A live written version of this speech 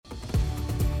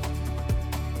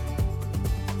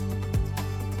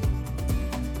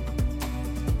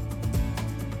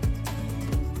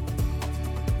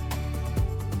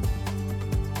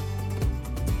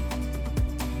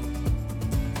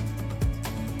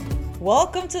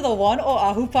Welcome to the One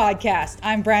Oahu podcast.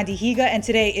 I'm Brandi Higa, and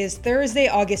today is Thursday,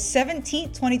 August 17th,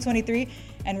 2023,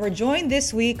 and we're joined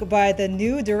this week by the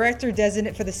new Director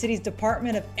Designate for the city's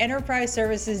Department of Enterprise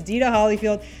Services, Dita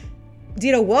Holifield.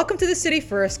 Dita, welcome to the city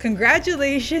first.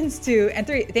 Congratulations and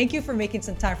thank you for making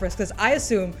some time for us, because I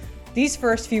assume these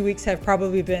first few weeks have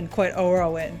probably been quite a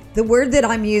whirlwind. The word that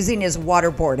I'm using is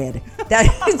waterboarded. That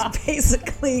is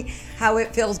basically how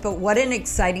it feels. But what an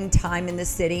exciting time in the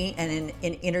city and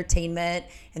in entertainment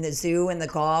and the zoo and the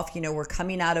golf. You know, we're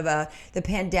coming out of the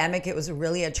pandemic. It was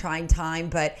really a trying time,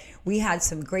 but we had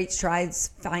some great strides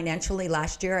financially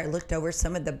last year. I looked over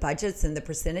some of the budgets and the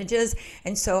percentages.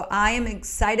 And so I am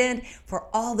excited for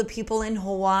all the people in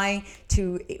Hawaii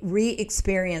to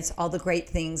re-experience all the great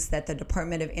things that the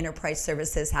Department of Enterprise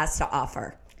Services has to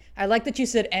offer. I like that you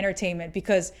said entertainment,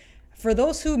 because for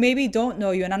those who maybe don't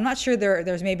know you, and I'm not sure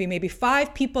there's maybe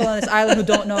 5 people on this island who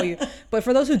don't know you, but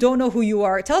for those who don't know who you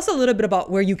are, tell us a little bit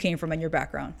about where you came from and your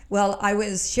background. Well, I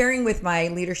was sharing with my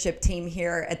leadership team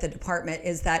here at the department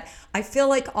is that I feel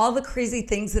like all the crazy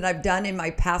things that I've done in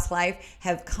my past life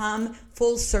have come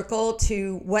full circle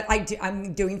to what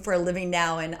I'm doing for a living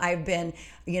now. And I've been,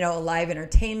 live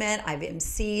entertainment, I've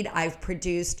emceed, I've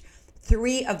produced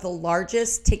 3 of the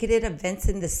largest ticketed events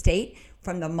in the state.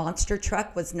 From the monster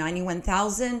truck was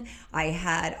 91,000. I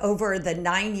had over the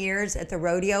 9 years at the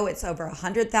rodeo, it's over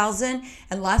 100,000.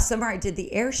 And last summer I did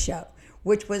the air show,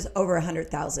 which was over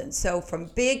 100,000. So from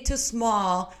big to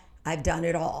small, I've done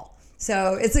it all.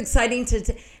 So it's exciting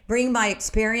to bring my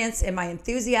experience and my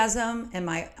enthusiasm and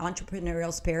my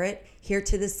entrepreneurial spirit here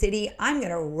to the city. I'm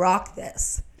gonna rock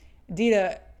this.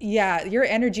 Dita, yeah, your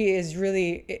energy is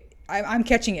really, I'm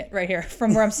catching it right here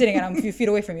from where I'm sitting, and I'm a few feet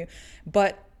away from you.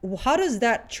 But how does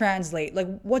that translate?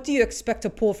 Like, what do you expect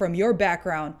to pull from your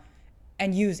background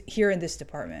and use here in this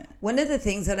department? One of the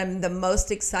things that I'm the most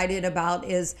excited about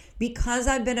is because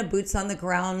I've been a boots on the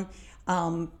ground.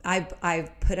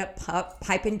 I've put up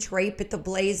pipe and drape at the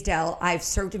Blaisdell. I've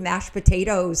served mashed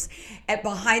potatoes at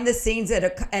behind the scenes at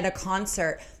a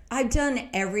concert. I've done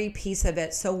every piece of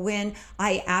it. So when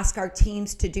I ask our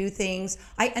teams to do things,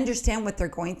 I understand what they're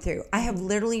going through. I have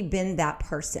literally been that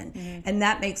person. Mm-hmm. And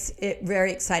that makes it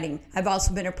very exciting. I've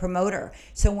also been a promoter.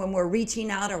 So when we're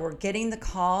reaching out or we're getting the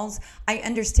calls, I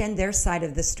understand their side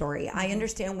of the story. I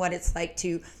understand what it's like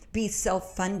to be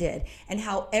self-funded and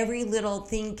how every little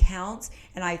thing counts.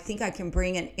 And I think I can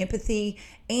bring an empathy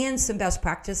and some best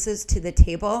practices to the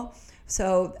table.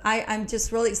 So I'm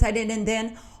just really excited. And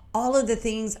then all of the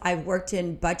things I've worked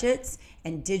in budgets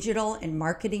and digital and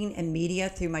marketing and media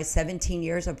through my 17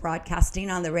 years of broadcasting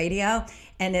on the radio,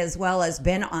 and as well as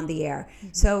been on the air. Mm-hmm.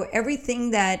 So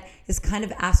everything that is kind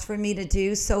of asked for me to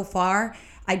do so far,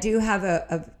 I do have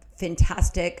a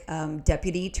fantastic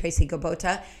deputy, Tracy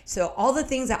Gabota. So all the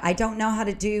things that I don't know how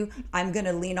to do, I'm going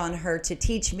to lean on her to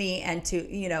teach me and to,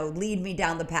 lead me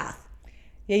down the path.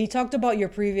 Yeah, you talked about your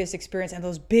previous experience and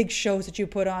those big shows that you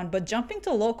put on, but jumping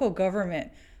to local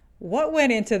government, what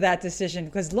went into that decision?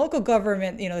 Because local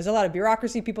government, there's a lot of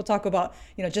bureaucracy. People talk about,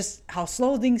 just how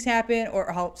slow things happen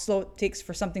or how slow it takes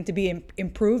for something to be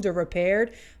improved or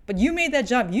repaired. But you made that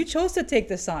jump. You chose to take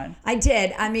this on. I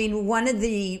did. I mean, one of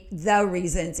the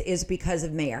reasons is because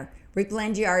of Mayor. Rick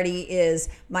Blangiardi is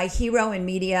my hero in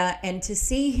media, and to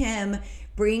see him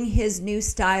bring his new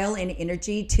style and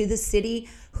energy to the city,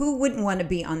 who wouldn't want to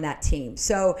be on that team?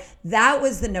 So that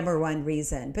was the number one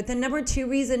reason. But the number 2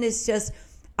 reason is just,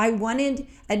 I wanted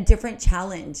a different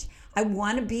challenge. I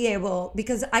want to be able,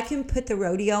 because I can put the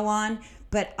rodeo on,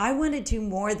 but I want to do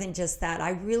more than just that.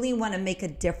 I really want to make a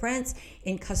difference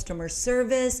in customer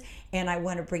service, and I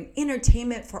want to bring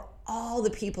entertainment for all the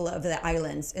people of the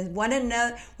islands. And what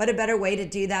a better way to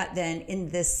do that than in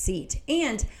this seat.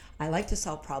 And I like to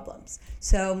solve problems.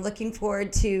 So I'm looking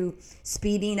forward to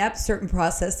speeding up certain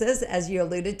processes, as you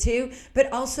alluded to,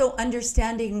 but also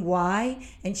understanding why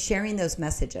and sharing those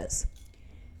messages.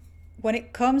 When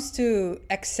it comes to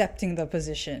accepting the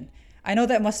position, I know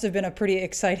that must have been a pretty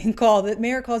exciting call. The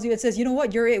mayor calls you and says, you know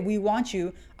what, you're it. We want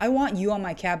you. I want you on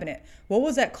my cabinet. What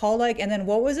was that call like? And then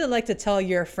what was it like to tell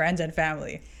your friends and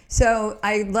family? So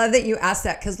I love that you asked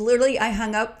that, because literally I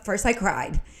hung up. First I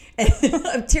cried.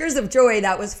 Tears of joy,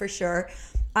 that was for sure.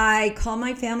 I called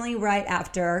my family right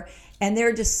after, and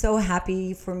they're just so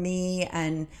happy for me,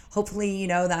 and hopefully,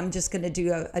 that I'm just going to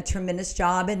do a tremendous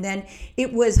job. And then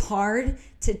it was hard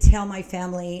to tell my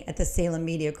family at the Salem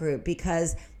Media Group,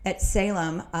 because at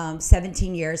Salem,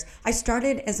 17 years, I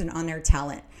started as an on-air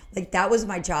talent. Like, that was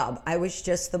my job. I was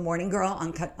just the morning girl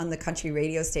on the country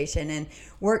radio station, and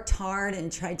worked hard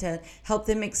and tried to help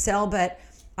them excel. But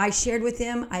I shared with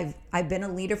them, I've been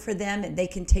a leader for them, and they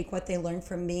can take what they learned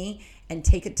from me and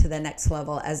take it to the next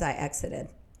level as I exited.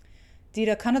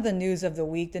 Dita, kind of the news of the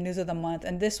week, the news of the month,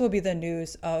 and this will be the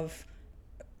news of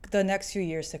the next few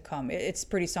years to come. It's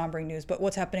pretty sombering news, but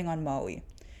what's happening on Maui?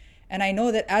 And I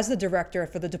know that as the director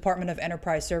for the Department of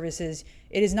Enterprise Services,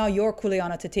 it is now your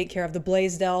kuleana to take care of the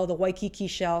Blaisdell, the Waikiki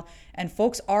Shell, and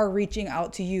folks are reaching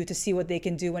out to you to see what they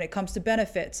can do when it comes to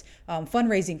benefits,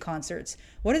 fundraising concerts.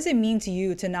 What does it mean to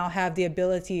you to now have the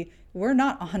ability, we're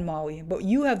not on Maui, but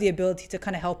you have the ability to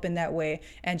kind of help in that way,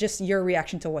 and just your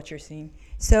reaction to what you're seeing?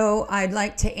 So I'd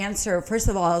like to answer, first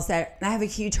of all, is that I have a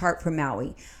huge heart for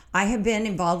Maui. I have been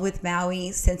involved with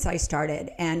Maui since I started.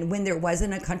 And when there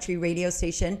wasn't a country radio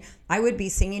station, I would be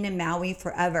singing in Maui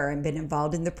forever and been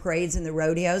involved in the parades and the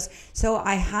rodeos. So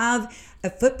I have a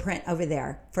footprint over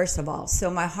there, first of all. So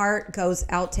my heart goes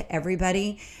out to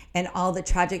everybody and all the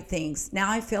tragic things. Now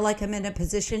I feel like I'm in a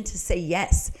position to say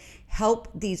yes. Help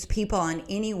these people in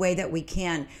any way that we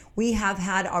can. We have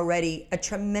had already a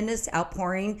tremendous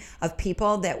outpouring of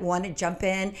people that want to jump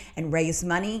in and raise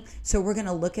money. So we're going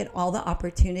to look at all the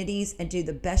opportunities and do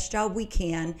the best job we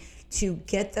can to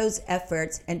get those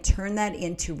efforts and turn that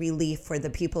into relief for the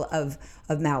people of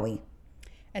Maui.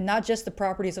 And not just the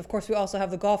properties. Of course, we also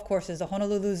have the golf courses, the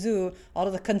Honolulu Zoo, all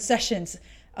of the concessions.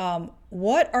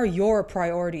 What are your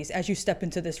priorities as you step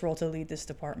into this role to lead this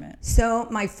department? So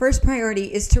my first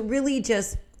priority is to really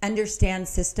just understand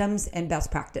systems and best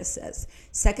practices.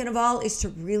 Second of all is to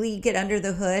really get under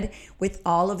the hood with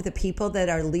all of the people that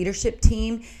are leadership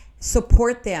team.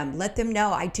 Support them. Let them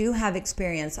know I do have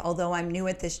experience, although I'm new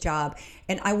at this job.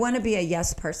 And I want to be a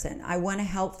yes person. I want to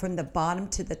help from the bottom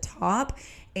to the top.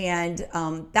 And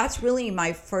that's really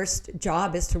my first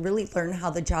job, is to really learn how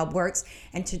the job works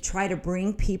and to try to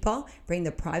bring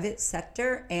the private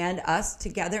sector and us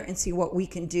together and see what we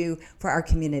can do for our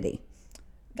community.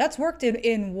 That's worked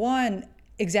in one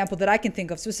example that I can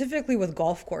think of, specifically with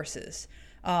golf courses.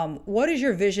 What is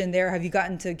your vision there? Have you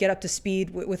gotten to get up to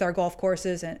speed with our golf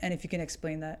courses? And if you can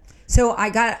explain that. So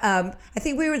I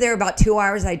think we were there about 2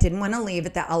 hours. I didn't want to leave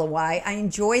at the LOI. I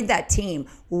enjoyed that team.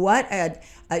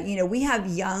 We have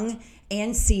young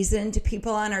and seasoned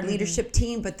people on our leadership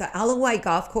team, but the LOI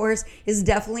golf course is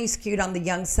definitely skewed on the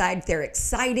young side. They're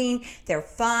exciting. They're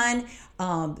fun.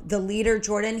 The leader,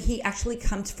 Jordan, he actually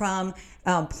comes from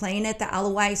playing at the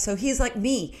LOI. So he's like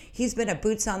me. He's been a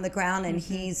boots on the ground, and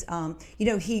he's,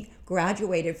 he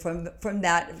graduated from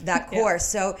that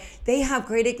course. Yeah. So they have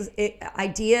great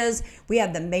ideas. We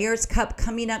have the Mayor's Cup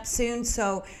coming up soon.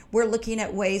 So we're looking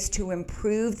at ways to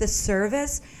improve the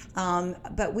service.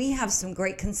 But we have some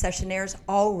great concessionaires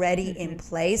already in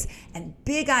place and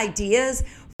big ideas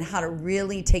on how to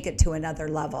really take it to another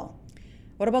level.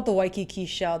 What about the Waikiki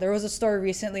Shell? There was a story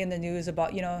recently in the news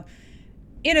about,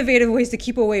 innovative ways to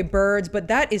keep away birds, but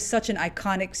that is such an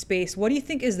iconic space. What do you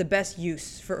think is the best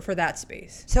use for that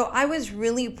space? So I was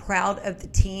really proud of the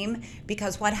team,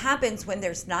 because what happens when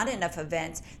there's not enough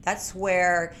events, that's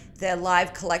where the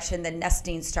live collection, the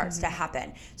nesting starts to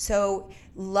happen. So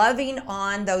loving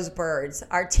on those birds,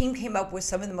 our team came up with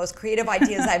some of the most creative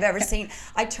ideas I've ever seen.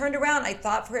 I turned around, I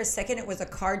thought for a second it was a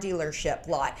car dealership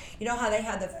lot. You know how they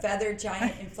had the feathered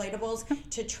giant inflatables?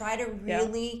 To try to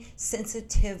really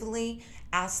sensitively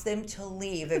ask them to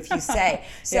leave, if you say.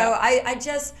 So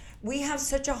we have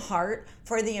such a heart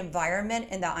for the environment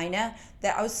in the Aina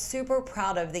that I was super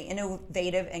proud of the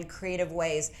innovative and creative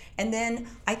ways. And then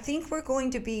I think we're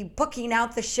going to be booking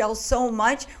out the shell so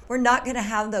much, we're not going to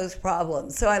have those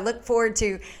problems. So I look forward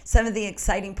to some of the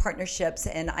exciting partnerships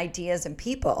and ideas and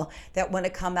people that want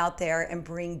to come out there and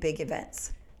bring big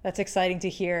events. That's exciting to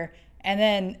hear. And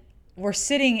then we're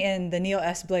sitting in the Neil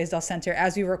S. Blaisdell Center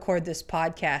as we record this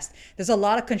podcast. There's a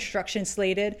lot of construction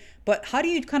slated, but how do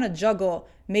you kind of juggle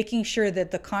making sure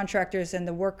that the contractors and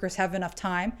the workers have enough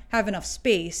time, have enough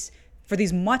space for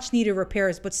these much needed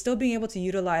repairs, but still being able to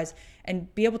utilize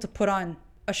and be able to put on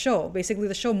a show? Basically,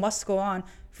 the show must go on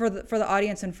for the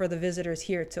audience and for the visitors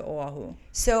here to Oahu.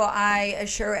 So I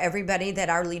assure everybody that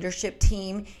our leadership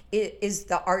team is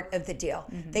the art of the deal.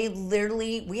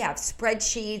 We have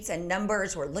spreadsheets and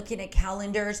numbers. We're looking at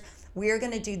calendars. We are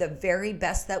going to do the very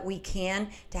best that we can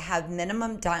to have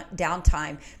minimum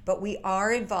downtime, but we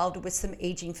are involved with some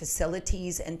aging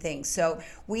facilities and things. So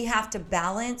we have to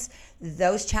balance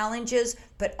those challenges,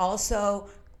 but also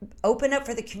open up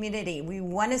for the community. We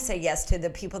want to say yes to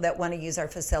the people that want to use our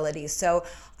facilities. So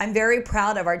I'm very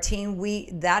proud of our team.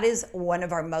 That is one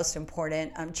of our most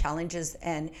important challenges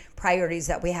and priorities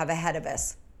that we have ahead of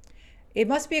us. It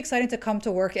must be exciting to come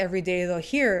to work every day though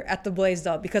here at the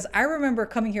Blaisdell, because I remember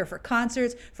coming here for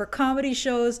concerts, for comedy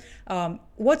shows.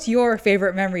 What's your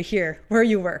favorite memory here where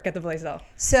you work at the Blaisdell?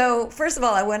 So first of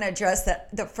all, I want to address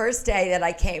that the first day that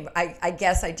I came, I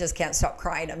guess I just can't stop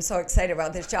crying. I'm so excited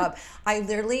about this job. I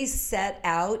literally sat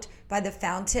out by the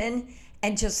fountain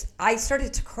and I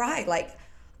started to cry. Like,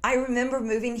 I remember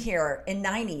moving here in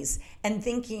 90s and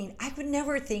thinking, I would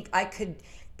never think I could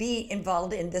be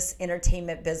involved in this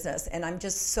entertainment business. And I'm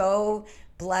just so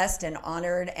blessed and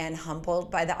honored and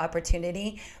humbled by the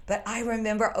opportunity. But I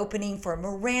remember opening for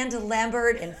Miranda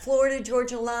Lambert and Florida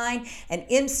Georgia Line and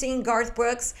emceeing Garth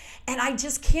Brooks. And I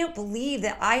just can't believe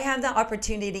that I have the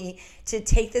opportunity to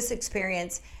take this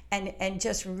experience and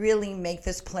just really make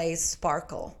this place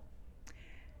sparkle.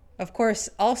 Of course,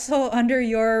 also under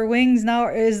your wings now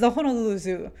is the Honolulu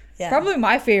Zoo. Yeah. Probably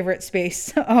my favorite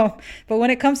space. But when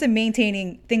it comes to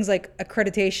maintaining things like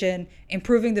accreditation,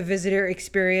 improving the visitor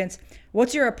experience,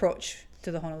 what's your approach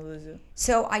to the Honolulu Zoo?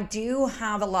 So I do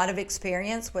have a lot of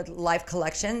experience with live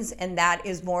collections, and that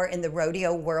is more in the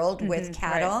rodeo world with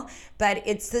cattle. Right. But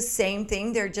it's the same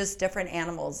thing. They're just different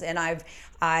animals, and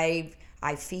I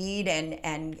feed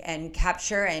and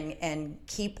capture and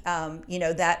keep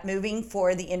that moving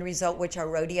for the end result, which are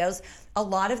rodeos. A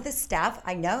lot of the staff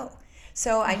I know.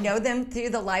 So I know them through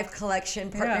the live collection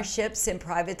partnerships and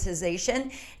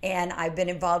privatization, and I've been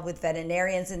involved with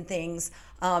veterinarians and things.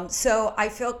 So I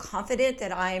feel confident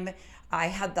that I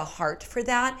have the heart for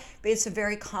that, but it's a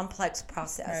very complex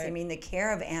process. Right. I mean, the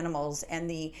care of animals and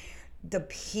the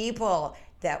people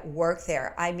that work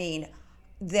there, I mean,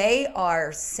 they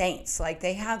are saints. Like,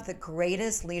 they have the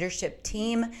greatest leadership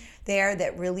team there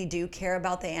that really do care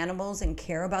about the animals and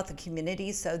care about the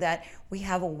community, so that we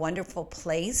have a wonderful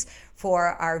place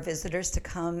for our visitors to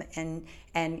come and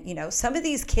some of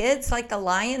these kids, like the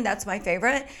lion, that's my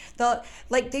favorite.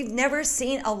 They've never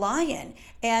seen a lion,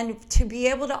 and to be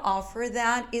able to offer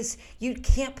that is, you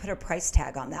can't put a price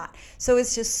tag on that. So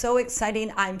it's just so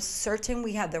exciting. I'm certain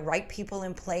we have the right people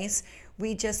in place.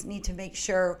 We just need to make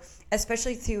sure,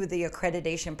 especially through the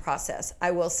accreditation process. I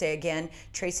will say again,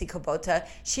 Tracy Kubota,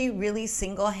 she really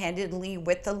single-handedly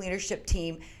with the leadership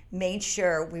team made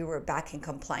sure we were back in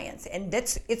compliance. And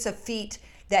it's a feat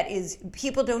that is,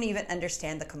 people don't even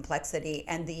understand the complexity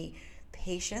and the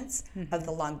patience of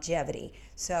the longevity.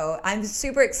 So I'm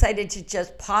super excited to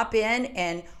just pop in,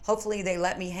 and hopefully they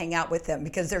let me hang out with them,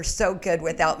 because they're so good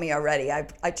without me already.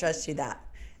 I trust you that.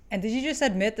 And did you just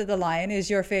admit that the lion is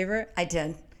your favorite? I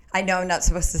did. I know I'm not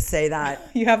supposed to say that.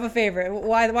 You have a favorite.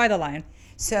 Why the lion?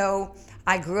 So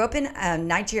I grew up in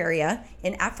Nigeria,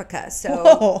 in Africa. So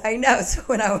Whoa. I know. So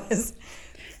when I was,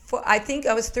 I think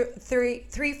I was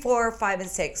 3, 4, 5, and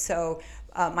 6. So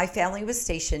my family was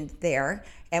stationed there,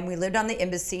 and we lived on the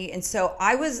embassy. And so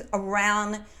I was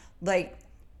around like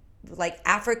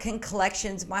African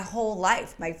collections my whole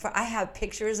life. I have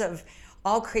pictures of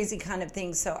all crazy kind of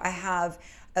things. So I have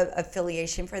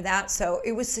affiliation for that. So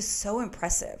it was just so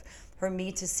impressive for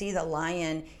me to see the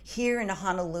lion here in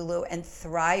Honolulu and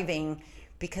thriving,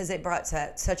 because it brought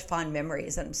such fond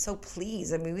memories. And I'm so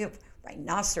pleased. I mean, we have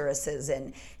rhinoceroses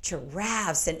and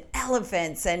giraffes and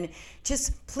elephants, and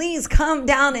just please come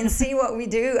down and see what we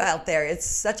do out there. It's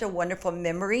such a wonderful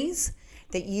memories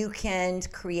that you can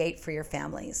create for your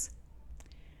families.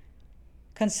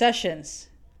 Concessions,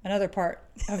 another part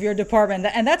of your department,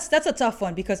 and that's a tough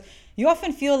one, because you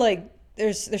often feel like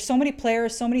there's so many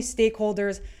players, so many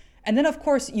stakeholders, and then of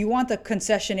course you want the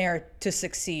concessionaire to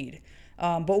succeed.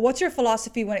 But what's your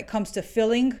philosophy when it comes to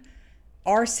filling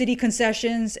our city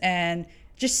concessions, and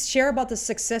just share about the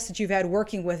success that you've had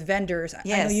working with vendors?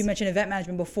 Yes. I know you mentioned event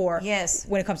management before. Yes.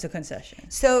 When it comes to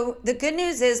concessions. So the good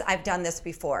news is I've done this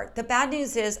before. The bad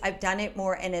news is I've done it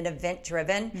more in an event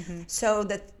driven. So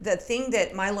the thing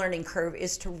that my learning curve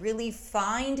is to really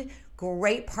find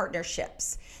great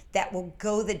partnerships that will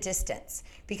go the distance,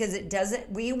 because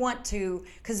we want to,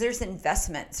 because there's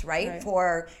investments, right?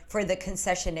 For the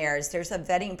concessionaires, there's a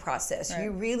vetting process. Right.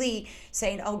 You're really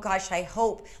saying, oh gosh, I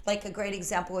hope, like a great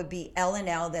example would be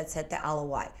L&L that's at the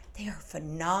Alawai. They are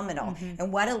phenomenal.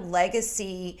 And what a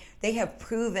legacy. They have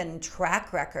proven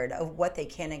track record of what they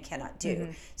can and cannot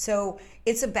do. So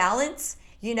it's a balance,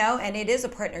 and it is a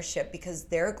partnership, because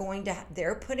they're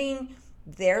putting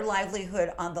their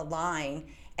livelihood on the line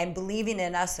and believing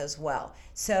in us as well.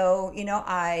 So,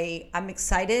 I'm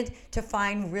excited to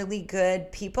find really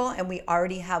good people, and we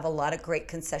already have a lot of great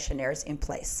concessionaires in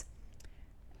place.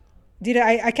 Dita,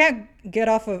 I can't get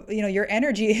off of, your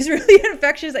energy is really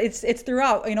infectious. It's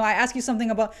throughout. I ask you something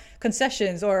about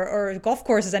concessions or golf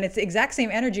courses, and it's the exact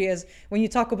same energy as when you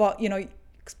talk about,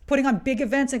 putting on big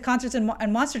events and concerts and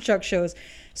monster truck shows.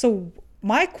 So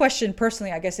my question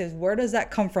personally, I guess, is where does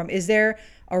that come from? Is there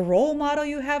a role model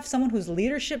you have, someone whose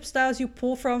leadership styles you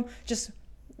pull from? Just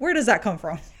where does that come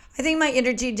from? I think my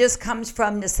energy just comes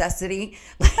from necessity.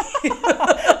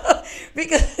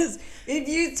 Because if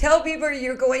you tell people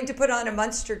you're going to put on a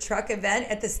monster truck event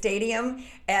at the stadium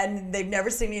and they've never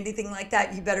seen anything like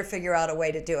that, you better figure out a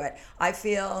way to do it. I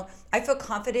feel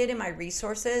confident in my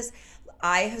resources.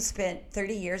 I have spent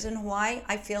 30 years in Hawaii.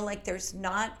 I feel like there's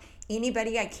not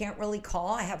anybody I can't really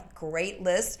call. I have a great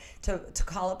list to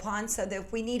call upon, so that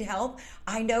if we need help,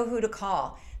 I know who to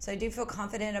call. So I do feel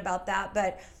confident about that.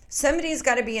 But somebody's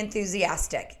got to be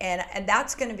enthusiastic, and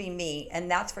that's going to be me,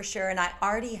 and that's for sure. And I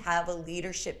already have a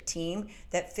leadership team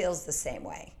that feels the same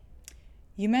way.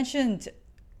 You mentioned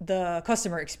the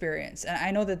customer experience, and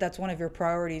I know that that's one of your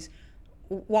priorities.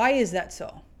 Why is that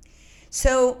so?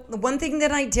 So the one thing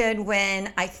that I did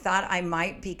when I thought I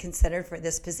might be considered for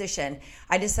this position,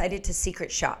 I decided to secret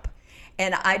shop.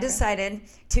 And I decided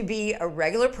to be a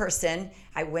regular person.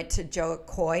 I went to Joe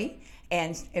Coy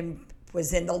and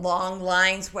was in the long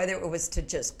lines, whether it was to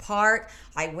just park.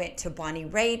 I went to Bonnie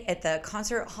Raitt at the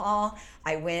concert hall.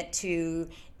 I went to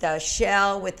the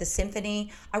Shell with the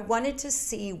symphony. I wanted to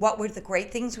see what were the great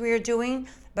things we were doing,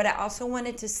 but I also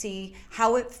wanted to see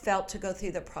how it felt to go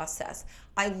through the process.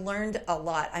 I learned a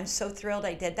lot. I'm so thrilled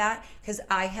I did that because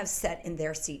I have sat in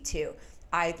their seat too.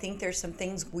 I think there's some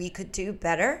things we could do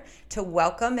better to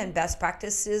welcome and best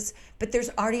practices, but there's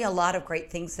already a lot of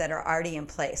great things that are already in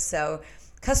place. So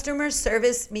customer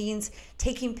service means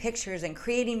taking pictures and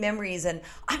creating memories. And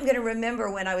I'm going to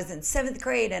remember when I was in 7th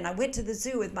grade and I went to the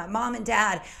zoo with my mom and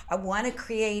dad. I want to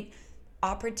create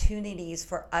opportunities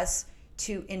for us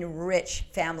to enrich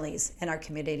families in our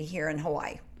community here in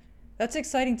Hawaii. That's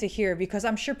exciting to hear, because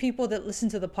I'm sure people that listen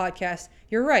to the podcast,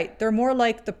 you're right, they're more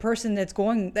like the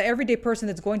everyday person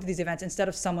that's going to these events instead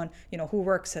of someone, who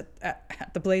works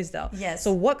at the Blaisdell. Yes.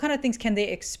 So what kind of things can they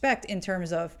expect in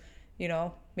terms of,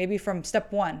 maybe from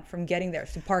step one, from getting there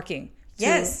to parking?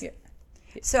 Yes.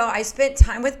 So I spent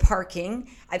time with parking.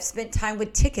 I've spent time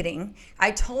with ticketing. I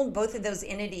told both of those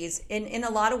entities, in a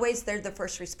lot of ways, they're the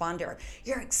first responder.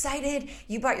 You're excited.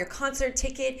 You bought your concert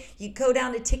ticket. You go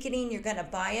down to ticketing. You're going to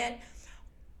buy it.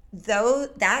 Though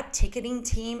that ticketing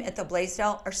team at the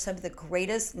Blaisdell are some of the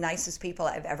greatest, nicest people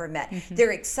I've ever met. Mm-hmm.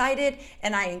 They're excited,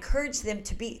 and I encourage them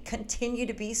to continue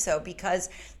to be so, because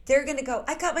they're going to go,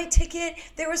 I got my ticket.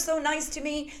 They were so nice to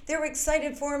me. They were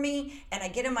excited for me. And I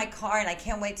get in my car, and I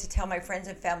can't wait to tell my friends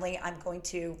and family I'm going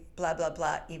to blah, blah,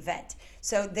 blah event.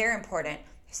 So they're important.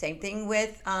 Same thing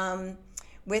with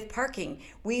parking.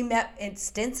 We met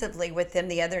extensively with them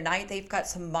the other night. They've got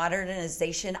some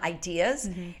modernization ideas.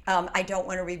 Mm-hmm. I don't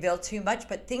want to reveal too much,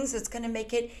 but things that's going to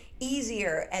make it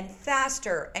easier and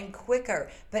faster and quicker,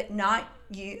 but not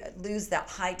you lose that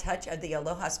high touch of the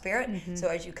aloha spirit. Mm-hmm. So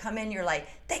as you come in, you're like,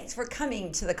 thanks for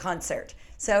coming to the concert.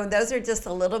 So those are just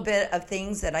a little bit of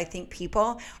things that I think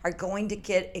people are going to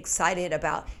get excited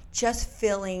about, just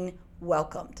feeling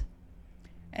welcomed.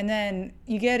 And then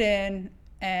you get in,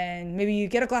 and maybe you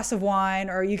get a glass of wine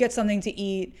or you get something to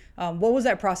eat. What was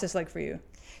that process like for you?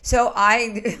 So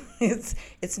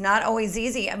it's not always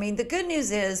easy. I mean, the good news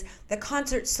is the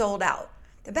concert sold out.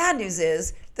 The bad news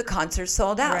is the concert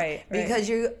sold out, right. Because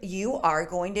you are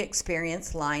going to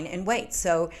experience line and wait.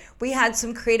 So we had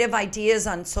some creative ideas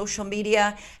on social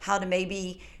media, how to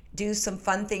maybe do some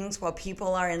fun things while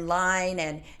people are in line,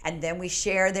 and then we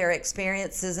share their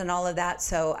experiences and all of that.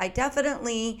 So I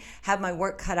definitely have my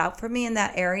work cut out for me in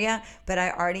that area, but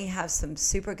I already have some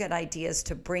super good ideas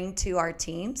to bring to our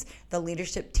teams, the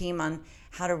leadership team, on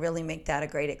how to really make that a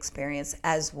great experience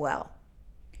as well.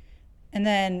 And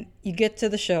then you get to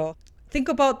the show. Think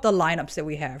about the lineups that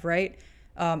we have, right?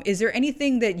 Is there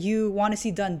anything that you want to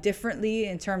see done differently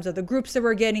in terms of the groups that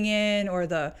we're getting in, or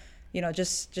the,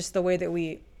 just the way that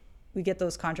we get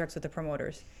those contracts with the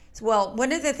promoters? Well,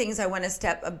 one of the things I want to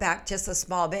step back just a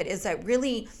small bit is that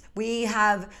really we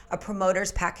have a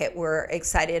promoters packet we're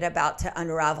excited about to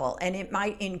unravel, and it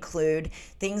might include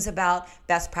things about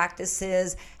best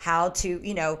practices, how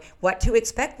to, what to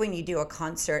expect when you do a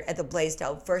concert at the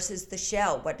Blaisdell versus the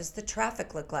Shell. What does the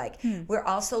traffic look like? We're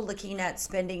also looking at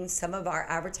spending some of our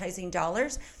advertising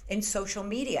dollars in social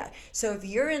media. So if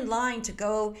you're in line to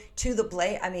go to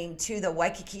the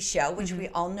Waikiki Shell, which we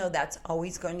all know that's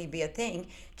always going to be a thing,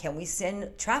 Can we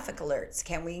send traffic alerts?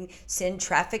 Can we send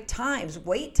traffic times,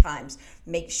 wait times?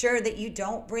 Make sure that you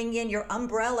don't bring in your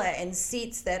umbrella and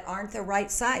seats that aren't the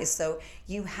right size so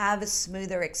you have a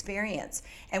smoother experience.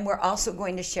 And we're also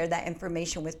going to share that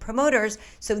information with promoters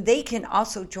so they can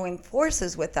also join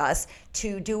forces with us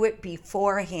to do it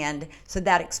beforehand so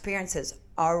that experience has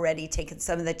already taken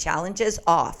some of the challenges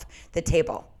off the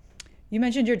table. You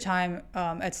mentioned your time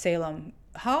at Salem.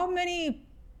 How many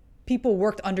people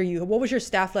worked under you? What was your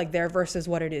staff like there versus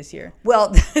what it is here? Well,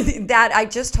 that I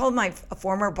just told my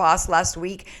former boss last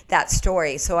week that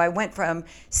story. So I went from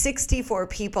 64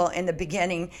 people in the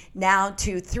beginning now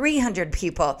to 300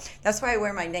 people. That's why I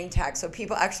wear my name tag so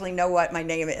people actually know what my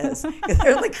name is.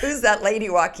 They're like, who's that lady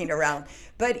walking around?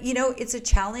 But, you know, it's a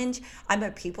challenge. I'm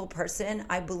a people person.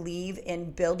 I believe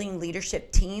in building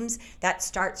leadership teams. That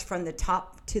starts from the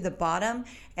top to the bottom.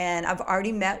 And I've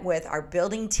already met with our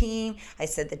building team. I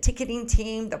said the ticketing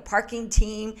team, the parking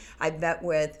team. I'm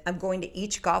going to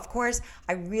each golf course.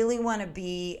 I really want to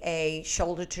be a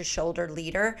shoulder-to-shoulder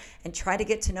leader and try to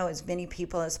get to know as many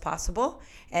people as possible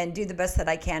and do the best that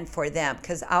I can for them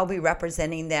because I'll be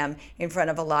representing them in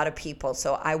front of a lot of people.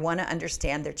 So I want to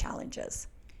understand their challenges.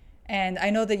 And I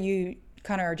know that you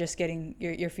kind of are just getting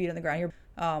your feet on the ground.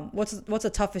 What's the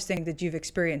toughest thing that you've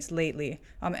experienced lately?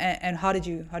 And how did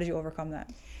you overcome that?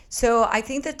 So I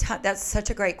think that's such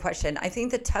a great question. I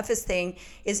think the toughest thing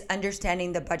is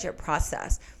understanding the budget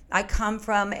process. I come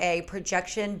from a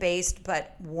projection-based,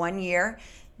 but 1 year.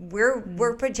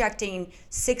 We're projecting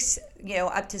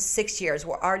up to 6 years.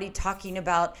 We're already talking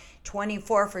about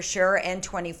 24 for sure and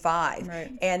 25.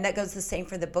 Right. And that goes the same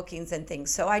for the bookings and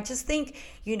things. So I just think,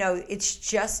 it's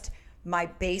just my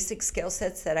basic skill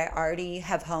sets that I already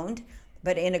have honed,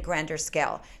 but in a grander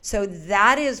scale. So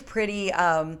that is pretty,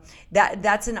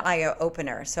 that's an eye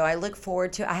opener. So I look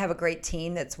forward to, I have a great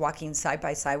team that's walking side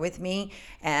by side with me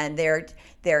and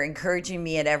they're encouraging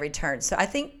me at every turn. So I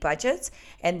think budgets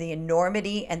and the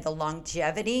enormity and the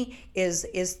longevity is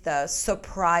the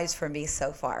surprise for me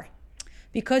so far.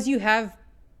 Because you have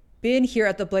been here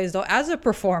at the Blaisdell as a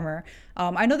performer,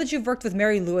 I know that you've worked with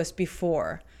Mary Lewis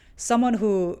before, someone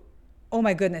who, oh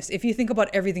my goodness, if you think about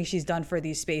everything she's done for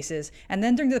these spaces, and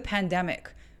then during the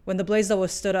pandemic, when the Blaisdell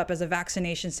was stood up as a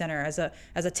vaccination center, as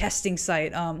a testing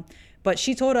site, but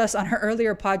she told us on her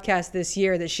earlier podcast this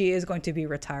year that she is going to be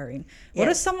retiring. What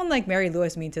does someone like Mary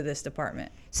Lewis mean to this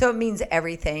department? So it means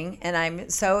everything, and I'm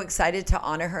so excited to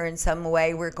honor her in some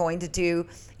way. We're going to do,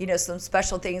 some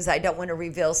special things. I don't want to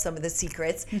reveal some of the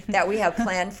secrets that we have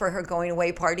planned for her going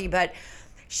away party, but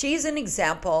she's an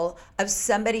example of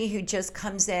somebody who just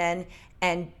comes in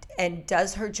and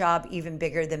does her job even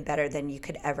bigger than better than you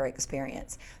could ever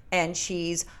experience. And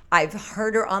I've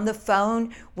heard her on the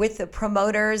phone with the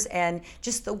promoters and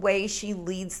just the way she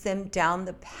leads them down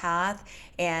the path.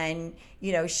 And,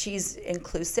 she's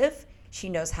inclusive. She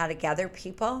knows how to gather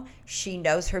people. She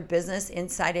knows her business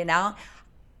inside and out.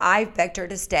 I begged her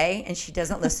to stay and she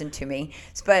doesn't listen to me.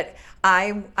 But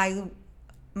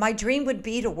my dream would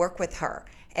be to work with her.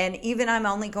 And even I'm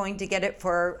only going to get it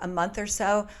for a month or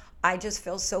so, I just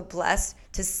feel so blessed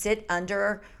to sit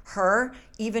under her,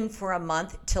 even for a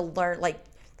month, to learn.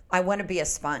 I want to be a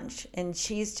sponge. And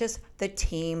the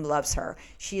team loves her.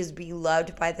 She is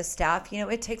beloved by the staff.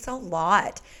 It takes a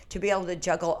lot to be able to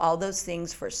juggle all those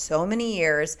things for so many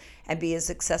years and be as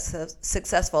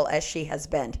successful as she has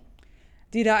been.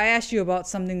 Dita, I asked you about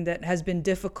something that has been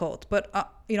difficult, but,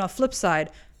 flip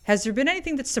side, has there been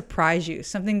anything that surprised you,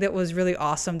 something that was really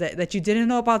awesome that you didn't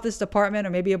know about this department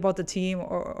or maybe about the team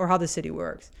or how the city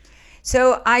works?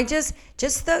 So I just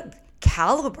the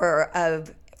caliber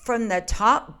of from the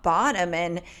top bottom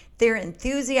and their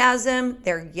enthusiasm,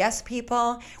 their yes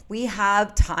people. We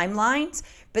have timelines,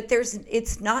 but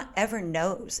it's not ever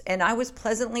no's. And I was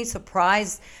pleasantly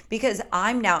surprised because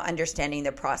I'm now understanding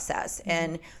the process.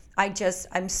 And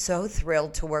I'm so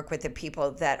thrilled to work with the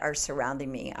people that are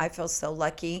surrounding me. I feel so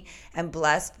lucky and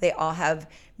blessed. They all have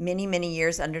many, many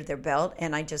years under their belt,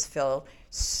 and I just feel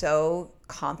so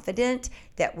confident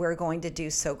that we're going to do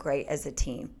so great as a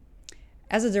team.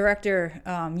 As a director,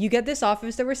 you get this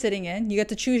office that we're sitting in. You get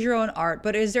to choose your own art,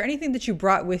 but is there anything that you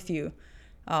brought with you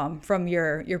from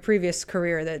your previous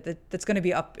career that's going to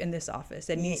be up in this office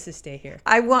that needs to stay here?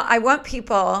 I want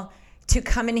people to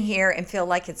come in here and feel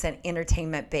like it's an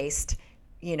entertainment-based,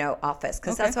 office,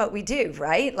 because that's what we do,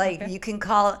 right? You can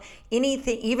call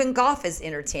anything, even golf is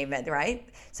entertainment, right?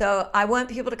 So I want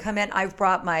people to come in. I've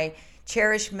brought my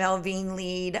cherished Melvin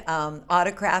Lead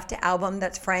autographed album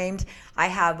that's framed.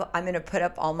 I'm going to put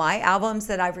up all my albums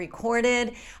that I've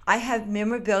recorded. I have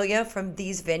memorabilia from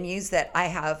these venues that I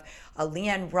have a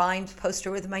Leanne Rimes poster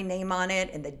with my name on it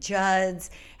and the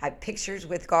Judds. I have pictures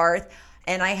with Garth.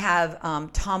 And I have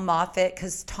Tom Moffitt,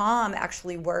 because Tom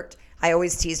actually worked. I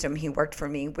always teased him he worked for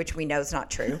me, which we know is not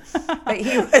true. But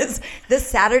he was the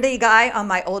Saturday guy on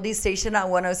my oldie station on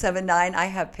 107.9. I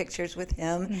have pictures with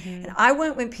him. Mm-hmm. And I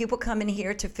want when people come in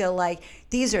here to feel like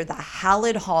these are the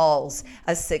hallowed halls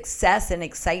of success and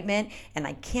excitement. And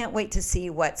I can't wait to see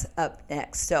what's up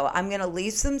next. So I'm going to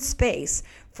leave some space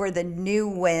for the new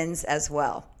wins as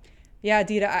well. Yeah,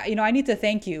 Dita, I need to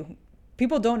thank you.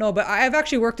 People don't know, but I've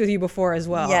actually worked with you before as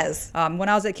well. Yes. When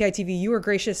I was at KITV, you were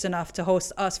gracious enough to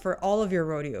host us for all of your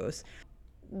rodeos.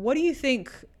 What do you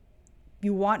think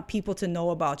you want people to know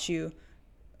about you?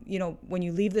 When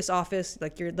you leave this office,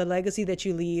 like the legacy that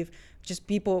you leave, just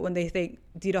people when they think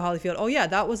Dita Holifield, oh yeah,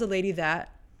 that was a lady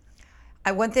that.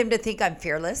 I want them to think I'm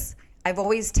fearless. I've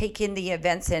always taken the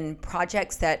events and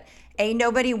projects that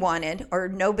nobody wanted or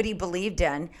nobody believed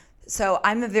in. So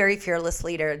I'm a very fearless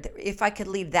leader. If I could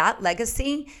leave that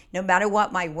legacy, no matter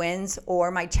what my wins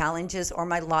or my challenges or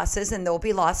my losses, and there'll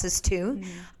be losses too,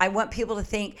 I want people to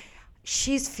think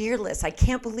she's fearless. I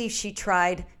can't believe she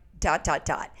tried ...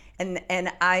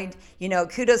 And I,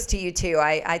 kudos to you too.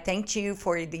 I thanked you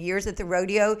for the years at the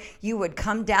rodeo. You would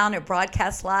come down and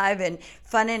broadcast live and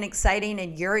fun and exciting,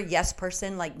 and you're a yes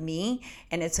person like me.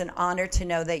 And it's an honor to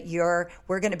know that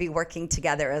we're going to be working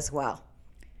together as well.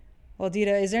 Well,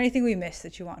 Dita, is there anything we missed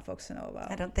that you want folks to know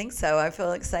about? I don't think so. I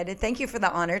feel excited. Thank you for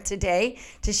the honor today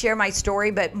to share my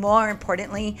story, but more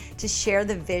importantly, to share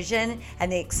the vision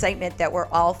and the excitement that we're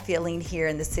all feeling here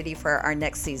in the city for our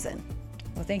next season.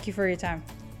 Well, thank you for your time.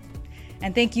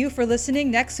 And thank you for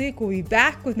listening. Next week, we'll be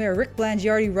back with Mayor Rick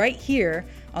Blangiardi right here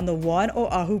on the One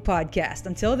Oahu podcast.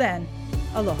 Until then,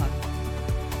 aloha.